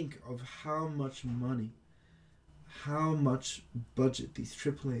think of how much money, how much budget these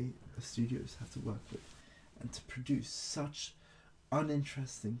AAA studios have to work with, and to produce such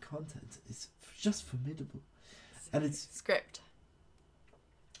uninteresting content, it's just formidable. And it's the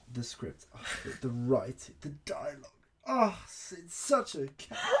script, the writing, the dialogue. Oh, it's such a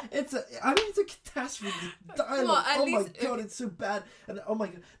it's a catastrophe. The dialogue. Well, my god, it's so bad. And oh my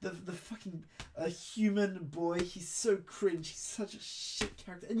god, the fucking human boy. He's so cringe. He's such a shit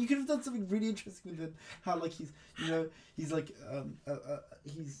character. And you could have done something really interesting with him. How like he's like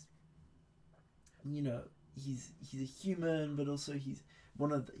he's a human, but also he's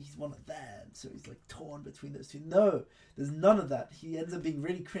one of them, so he's like torn between those two. No, there's none of that. He ends up being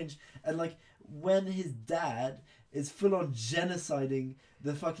really cringe, and like when his dad is full on genociding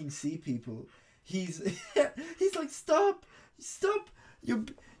the fucking sea people, he's like, stop,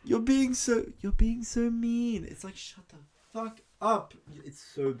 you're being so mean. It's like, shut the fuck up. It's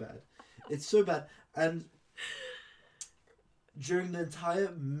so bad. And during the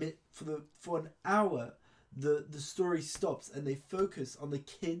entire for an hour, the story stops and they focus on the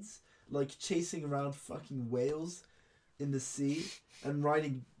kids like chasing around fucking whales in the sea and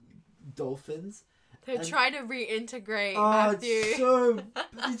riding dolphins. They're trying to reintegrate Matthieu.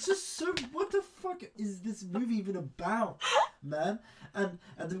 It's just so, what the fuck is this movie even about, man? And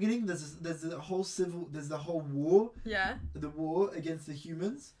at the beginning there's the whole war. Yeah. The war against the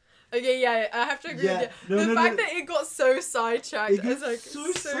humans. Okay, yeah, I have to agree with you. The fact that it got so sidetracked. It's like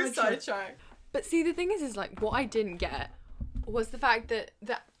so sidetracked. But see, the thing is like, what I didn't get was the fact that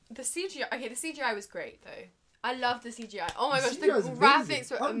the CGI... Okay, the CGI was great, though. I love the CGI. Oh my gosh, the CGI is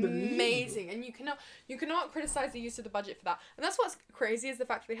graphics were amazing. amazing, and you cannot criticize the use of the budget for that. And that's what's crazy is the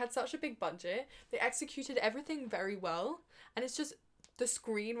fact that they had such a big budget. They executed everything very well, and it's just the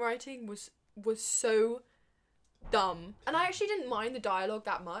screenwriting was so dumb. And I actually didn't mind the dialogue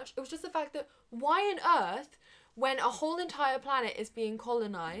that much. It was just the fact that why on earth, when a whole entire planet is being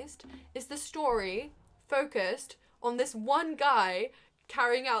colonized, is the story focused on this one guy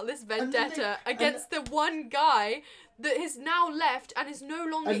carrying out this vendetta against the one guy that is now left and is no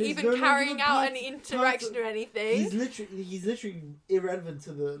longer even carrying out any interaction or anything. He's literally irrelevant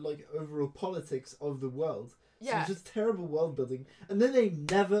to the like overall politics of the world. So it's just terrible world building. And then they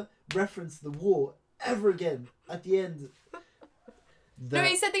never reference the war ever again at the end. No,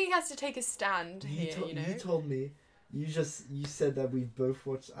 he said that he has to take a stand here, you know. You told me, you said that we both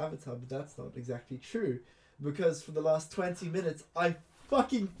watched Avatar, but that's not exactly true. Because for the last 20 minutes, I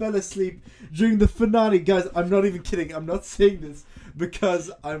fucking fell asleep during the finale. Guys, I'm not even kidding. I'm not saying this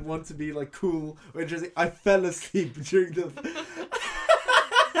because I want to be like cool or interesting. I fell asleep during the...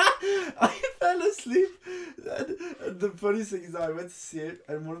 I fell asleep. And the funniest thing is that I went to see it,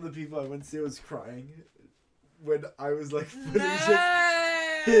 and one of the people I went to see was crying when I was like fully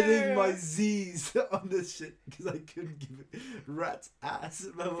just hitting my Z's on this shit because I couldn't give it rat's ass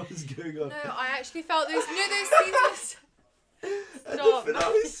about what was going on. No, I actually felt those scenes. And the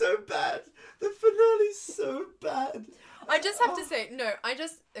finale's so bad. The finale's so bad. I just have to say,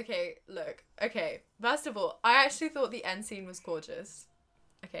 okay, look, okay, first of all, I actually thought the end scene was gorgeous.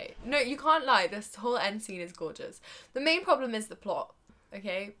 Okay, no, you can't lie, this whole end scene is gorgeous. The main problem is the plot,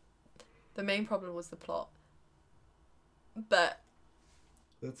 okay? The main problem was the plot. But...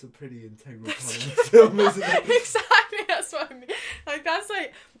 That's a pretty integral part of the film, isn't it? Exactly, that's what I mean. Like, that's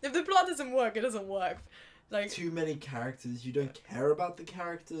like, if the plot doesn't work, it doesn't work. Like, too many characters, you don't care about the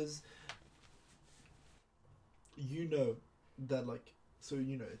characters. You know that, like, so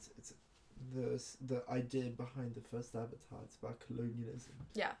you know it's the idea behind the first Avatar. It's about colonialism.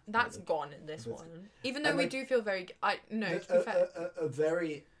 Yeah, that's gone in this one. Even though we do feel very, to be fair, a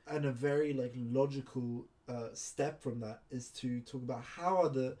very like logical step from that is to talk about how are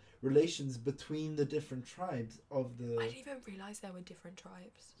the relations between the different tribes of the. I didn't even realize there were different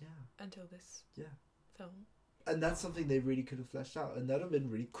tribes. Yeah. Until this. Yeah. Film. And that's something they really could have fleshed out, and that would have been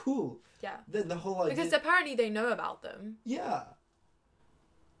really cool. Yeah. Then the whole idea. Because apparently they know about them. Yeah.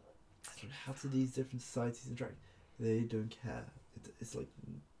 How do these different societies interact? They don't care. It's like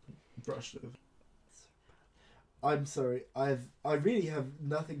brushed over. I'm sorry. I really have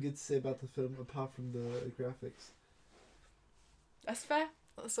nothing good to say about the film apart from the graphics. That's fair.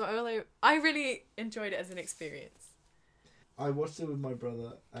 So I really enjoyed it as an experience. I watched it with my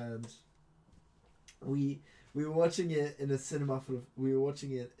brother, and we were watching it in a cinema we were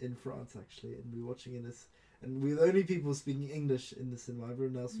watching it in France actually, and we were watching in this. And we were the only people speaking English in the cinema.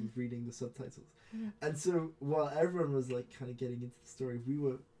 Everyone else was reading the subtitles. Mm. And so while everyone was like kind of getting into the story, we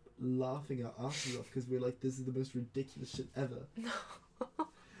were laughing our asses off because we were like, this is the most ridiculous shit ever.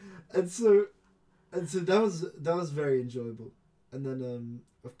 and so that was very enjoyable. And then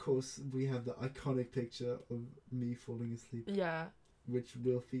of course we have the iconic picture of me falling asleep. Yeah. Which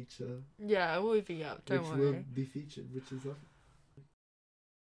will feature. Yeah, it will be up. Don't worry. Which will be featured, which is lovely.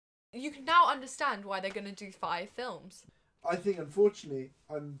 You can now understand why they're going to do 5 films. I think, unfortunately,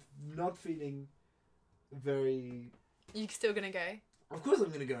 I'm not feeling very... You're still going to go? Of course I'm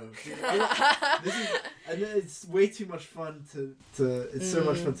going to go. And it's way too much fun to it's so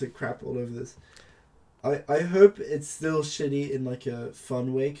much fun to crap all over this. I hope it's still shitty in, like, a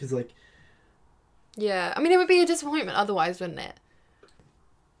fun way, because, like... Yeah, I mean, it would be a disappointment otherwise, wouldn't it?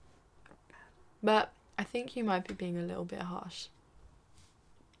 But I think you might be being a little bit harsh.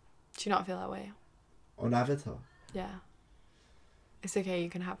 Do you not feel that way? On Avatar? Yeah. It's okay, you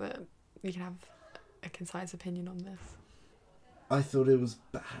can have a concise opinion on this. I thought it was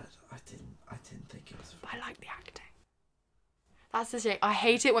bad. I didn't think it was bad. I like the acting. That's the shame. I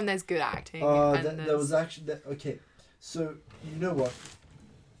hate it when there's good acting. There was actually... Okay, so, you know what?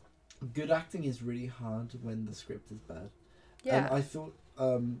 Good acting is really hard when the script is bad. Yeah. And I thought...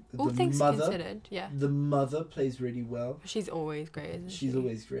 all things considered, yeah. The mother plays really well. She's always great, isn't she? She's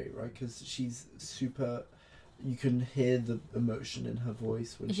always great, right? Because she's super... You can hear the emotion in her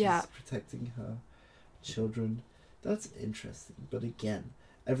voice when she's protecting her children. That's interesting. But again,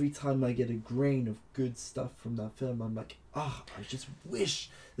 every time I get a grain of good stuff from that film, I'm like, I just wish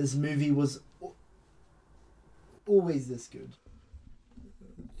this movie was always this good.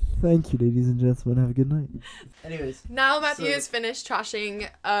 Thank you, ladies and gentlemen. Have a good night. Anyways. Now Matthieu has finished trashing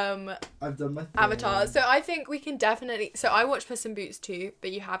I've done my thing. Avatar. So I think we can definitely... So I watched Puss in Boots too,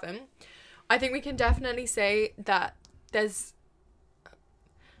 but you haven't. I think we can definitely say that there's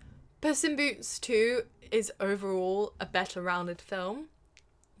Puss in Boots 2 is overall a better rounded film,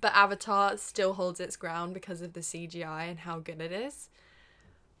 but Avatar still holds its ground because of the CGI and how good it is.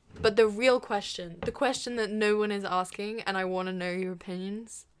 But the real question, the question that no one is asking, and I want to know your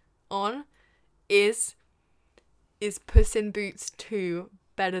opinions on, is Puss in Boots 2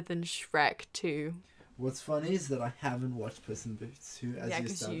 better than Shrek 2? What's funny is that I haven't watched Puss in Boots 2, as you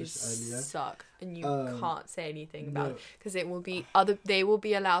established earlier. Suck, and you can't say anything about it, because they will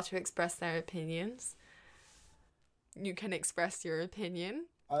be allowed to express their opinions. You can express your opinion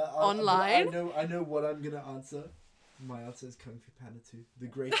online. I know what I'm gonna answer. My answer is Kung Fu Panda 2, the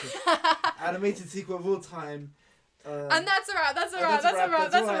greatest animated sequel of all time. And that's a wrap.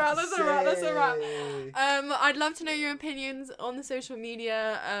 I'd love to know your opinions on the social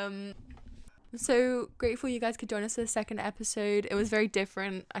media. I'm so grateful you guys could join us for the second episode. It was very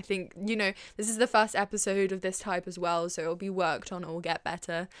different. I think, this is the first episode of this type as well, so it'll be worked on, it will get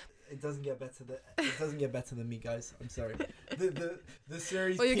better. It doesn't get better than me, guys. I'm sorry. The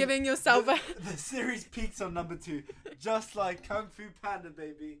series. Well, you're giving yourself the series peaks on number 2, just like Kung Fu Panda,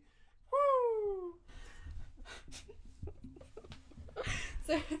 baby. Woo!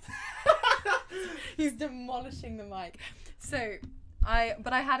 So he's demolishing the mic. So I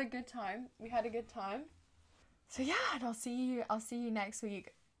had a good time. We had a good time. So yeah, and I'll see you next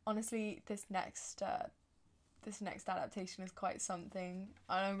week. Honestly, this next adaptation is quite something,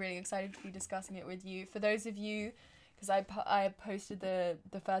 and I'm really excited to be discussing it with you. For those of you, because I posted the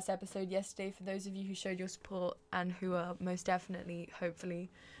first episode yesterday, for those of you who showed your support and who are most definitely, hopefully,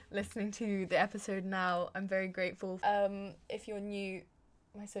 listening to the episode now, I'm very grateful. If you're new,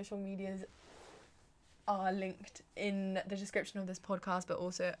 my social medias are linked in the description of this podcast, but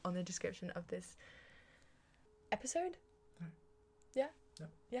also on the description of this episode. Yeah.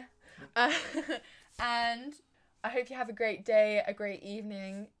 And I hope you have a great day, a great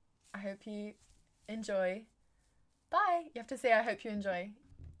evening. I hope you enjoy. Bye. You have to say, I hope you enjoy.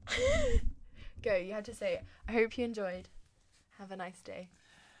 Go. You have to say it. I hope you enjoyed. Have a nice day.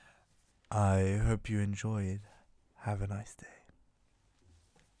 I hope you enjoyed. Have a nice day.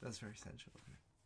 That's very sensual.